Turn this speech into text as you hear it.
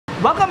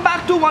Welcome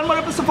back to one more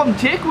episode from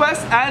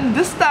jQuest, and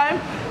this time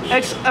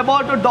it's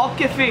about a dog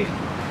cafe.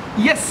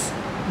 Yes,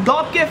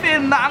 dog cafe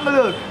in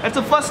Mangalore. It's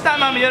the first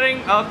time I'm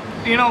hearing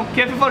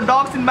cafe for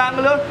dogs in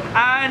Mangalore,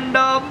 and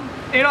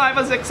I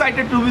was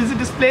excited to visit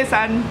this place,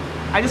 and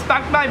I just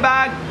packed my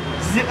bag,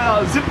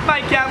 zipped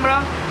my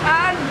camera,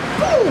 and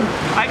boom,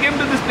 I came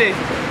to this place.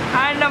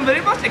 And I'm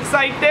very much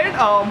excited.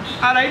 And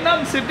right now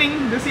I'm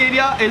sitting, this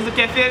area is the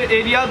cafe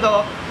area,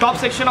 the top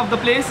section of the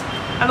place,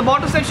 and the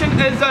bottom section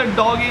is the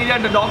dog area,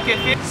 the dog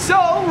cafe. So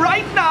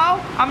right now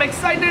I'm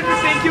excited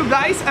to take you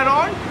guys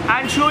around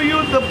and show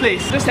you the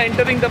place. Just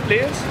entering the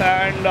place,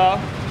 and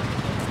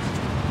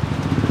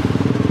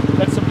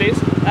that's the place.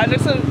 And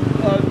it's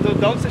the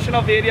down section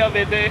of area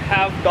where they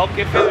have dog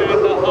cafe,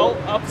 and the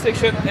up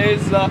section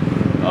is the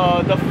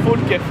food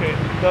cafe,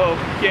 the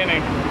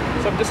canine.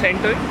 So I'm just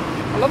entering.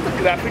 I love the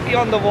graffiti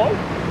on the wall.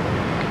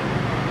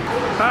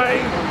 Hi.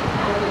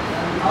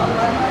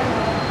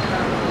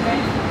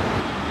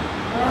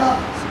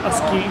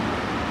 Husky.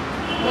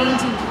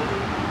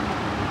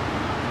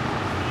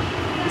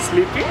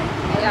 Sleeping?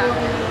 Yeah.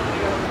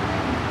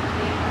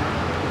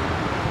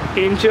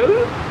 Angel?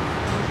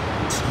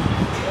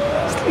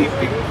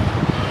 Sleeping.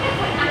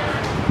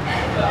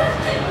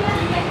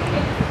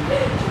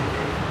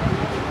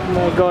 Oh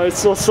my god, it's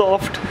so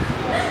soft.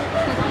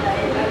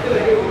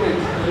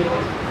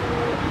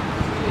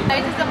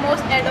 It is the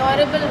most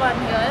adorable one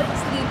here,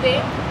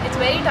 sleeping. It's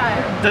very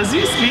tired. Does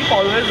he sleep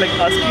always like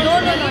husky? No,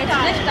 it's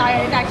just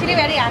tired. It's actually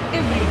very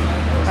active breed.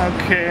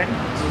 Okay.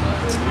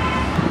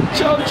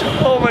 Chow chow.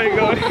 Oh my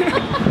god.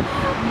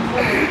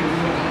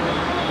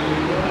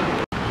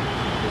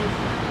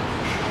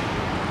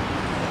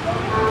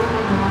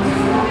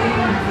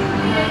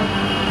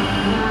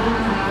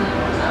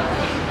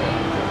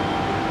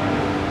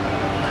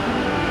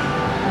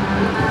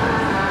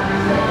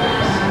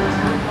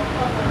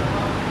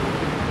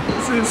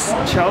 This is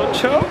Chow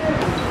Chow.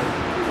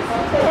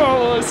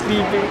 Oh,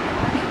 sleeping.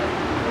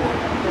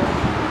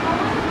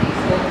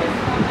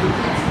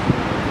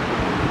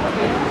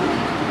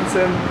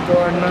 Sam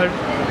Bernard.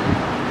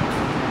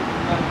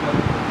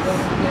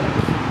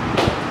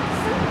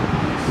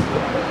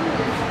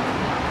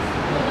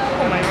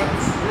 Oh my god.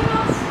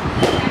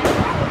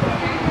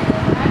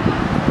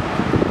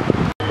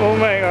 Oh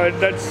my god,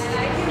 that's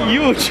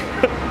huge.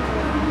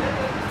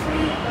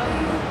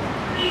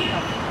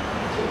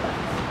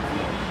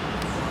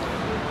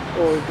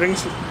 Oh, it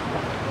drinks.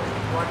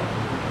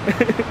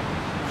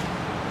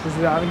 Just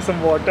having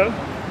some water.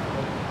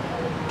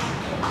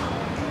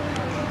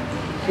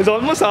 It's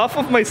almost half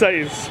of my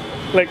size,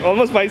 like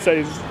almost my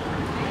size.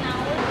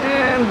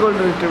 And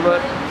golden retriever.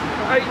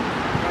 Hi.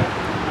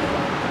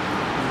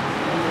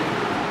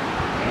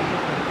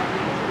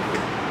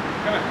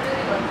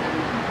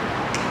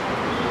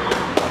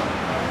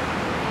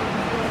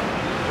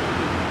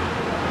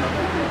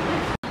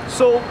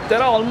 So there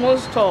are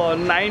almost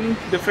 9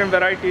 different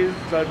varieties,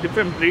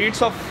 different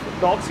breeds of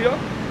dogs here,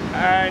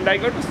 and I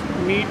got to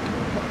meet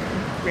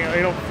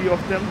few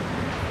of them.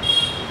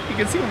 You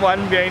can see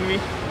one behind me.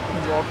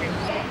 He's walking.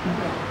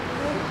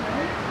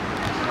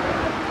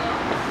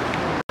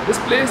 This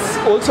place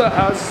also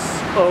has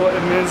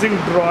amazing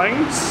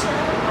drawings.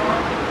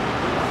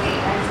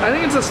 I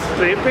think it's a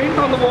spray paint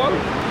on the wall.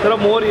 There are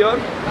more here. 1,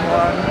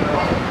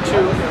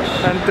 2,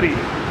 and 3.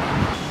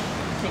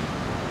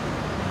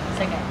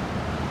 Second.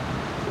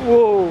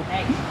 Whoa.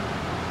 Hey.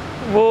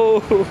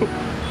 Whoa.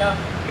 No.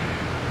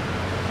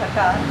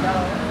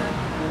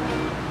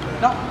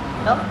 No.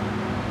 No.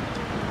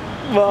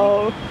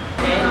 Wow.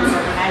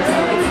 Hands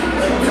up.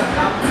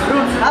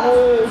 Roots up.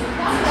 Whoa.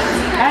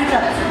 Hands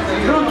up.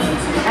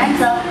 Roots.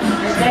 Hands up.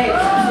 Stay.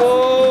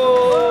 Whoa.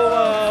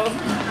 Wow.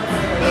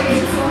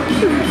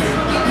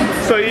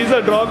 So he's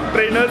a dog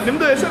trainer.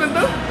 Nimdu hesaru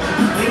entu?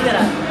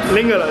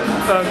 Lingara.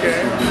 Okay.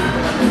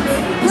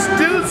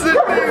 Still sitting.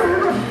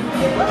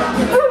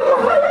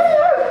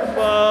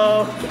 Wow.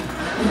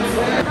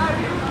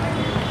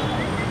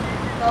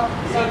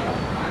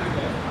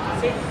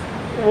 Sit.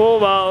 Oh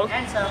wow.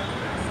 Hands up.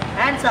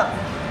 Hands up.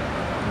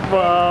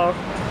 Wow.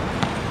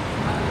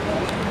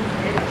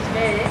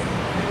 Stay.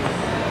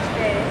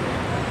 Stay.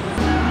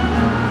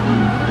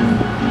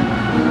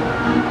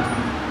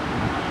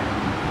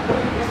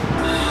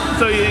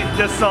 So he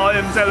just saw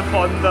himself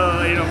on the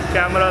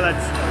camera.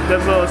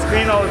 There's a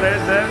screen over there.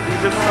 Then he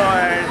just saw,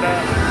 and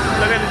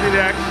look at his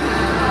reaction.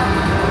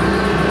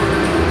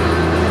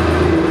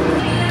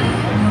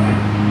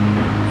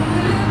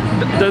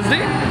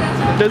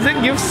 Does it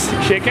give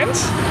shake hands?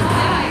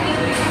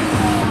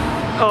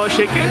 Oh,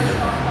 shake hand?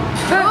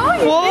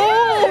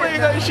 Whoa! My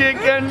God, shake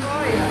hand.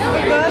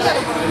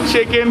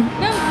 Shake hand.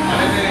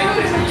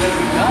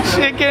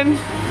 Shake hand.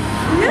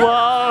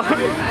 Wow.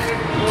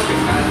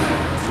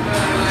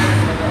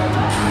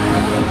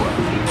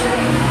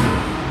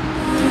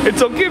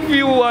 It's okay if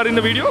you are in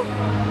the video?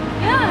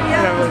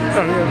 Yeah.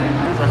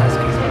 There's a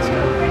husky.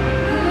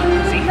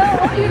 See? No,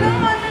 you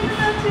don't want them to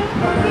touch your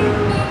puppy.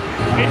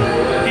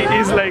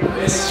 He's like,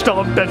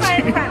 stop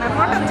touching. I'm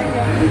not touching you.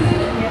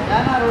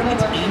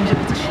 It's Angel.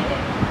 It's a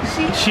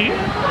she. She?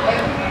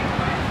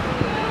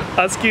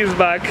 Husky is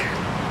back.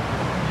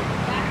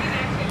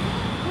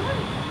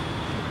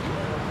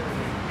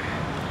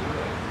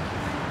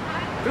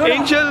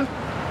 Angel!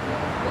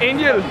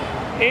 Angel!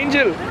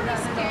 Angel!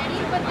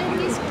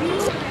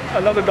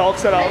 Now the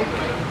dogs are out.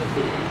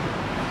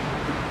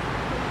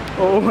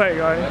 Oh my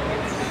god.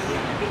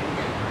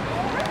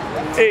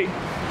 Hey! Say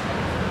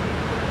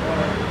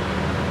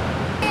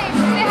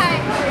hi.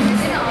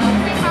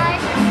 Say hi.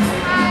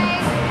 Hi.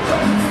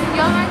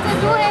 Your hands are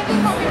too heavy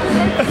for me to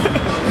lift.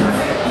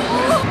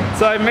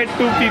 So I met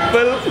two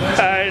people,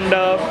 and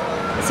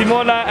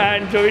Simona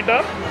and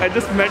Jovita. I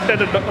just met at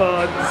a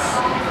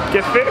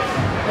cafe.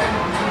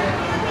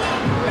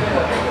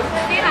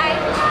 Say hi.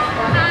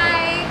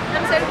 Hi.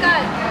 I'm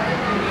Sarkar.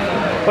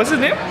 What's his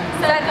name?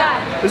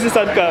 Sarkar. This is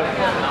Sarkar.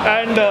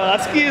 And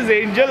Husky is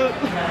Angel.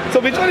 So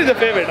which one is your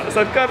favorite?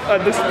 Sarkar or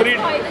this breed?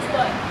 This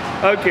boy.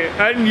 Okay.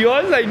 And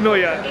yours I know,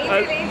 yeah.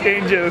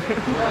 Angel. I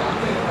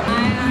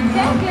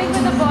can't click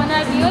with the ball.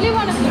 I really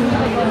want to click with the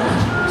ball.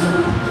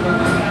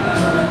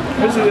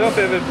 Which is your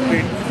favorite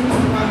breed?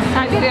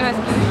 Siberian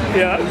Husky.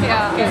 Yeah?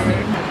 Yeah.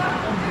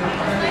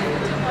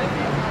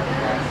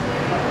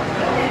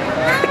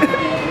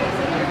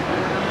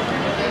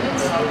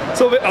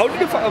 So how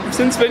did you,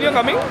 since when you're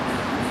coming?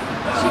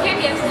 She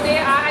came yesterday.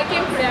 I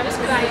came today. I was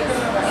crying.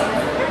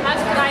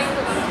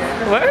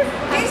 What? I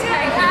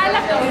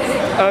love dogs.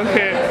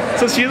 Okay.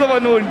 So she's the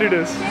one who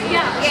introduced.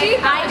 Yeah. She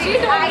told me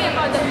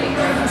about the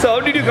place. So how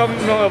did you come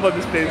know about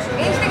this place?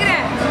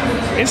 Instagram.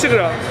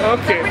 Instagram.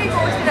 Okay. Somebody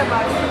posted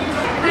about it.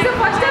 This is the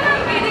first time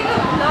I'm meeting a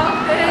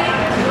vlogger.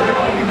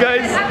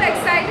 Guys, I'm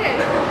excited.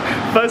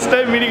 first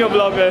time meeting a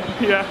vlogger.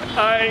 Yeah.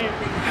 Hi.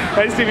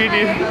 Nice to meet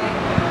you.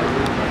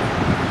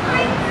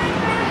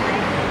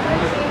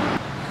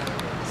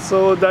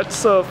 So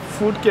that's a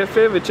food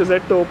cafe which is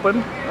yet to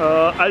open.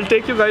 I'll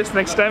take you guys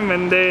next time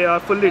when they are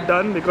fully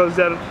done because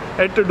they're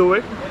yet to do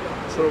it.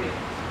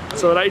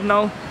 So right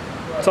now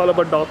it's all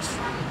about dogs.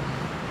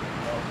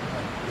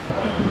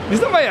 This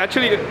is my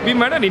actually we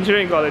met at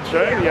engineering college,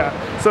 right? Yeah.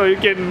 So you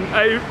can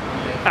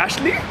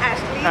Ashley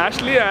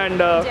and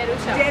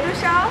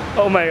Jerusha.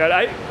 oh my god,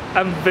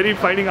 I'm very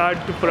finding hard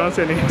to pronounce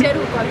your name.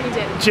 Jeru, call me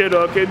Jeru. Jeru,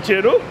 okay,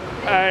 Jeru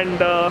and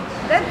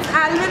That's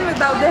Alvin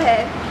without the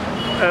hair.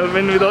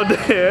 Alvin without the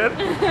hair.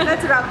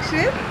 That's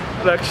Rakshit.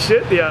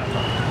 Rakshit, yeah.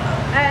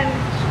 And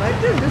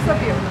what just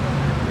disappeared?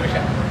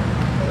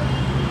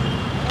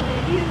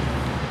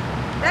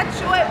 That's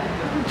Shoaib.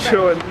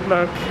 Shoaib,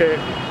 okay.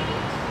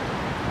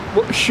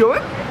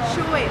 Shoaib?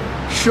 Shoaib.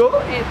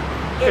 Shoaib?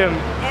 M.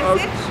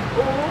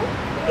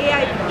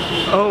 S-H-O-A-I-B.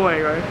 Oh my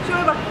god.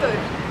 Shoaib Akhtar.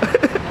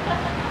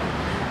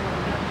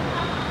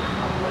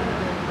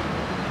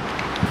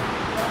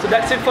 So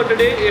that's it for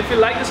today. If you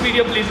like this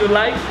video, please do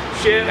like,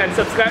 share and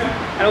subscribe.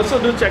 And also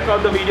do check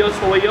out the videos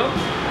over here.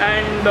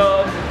 And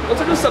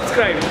also do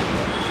subscribe.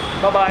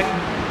 Bye bye.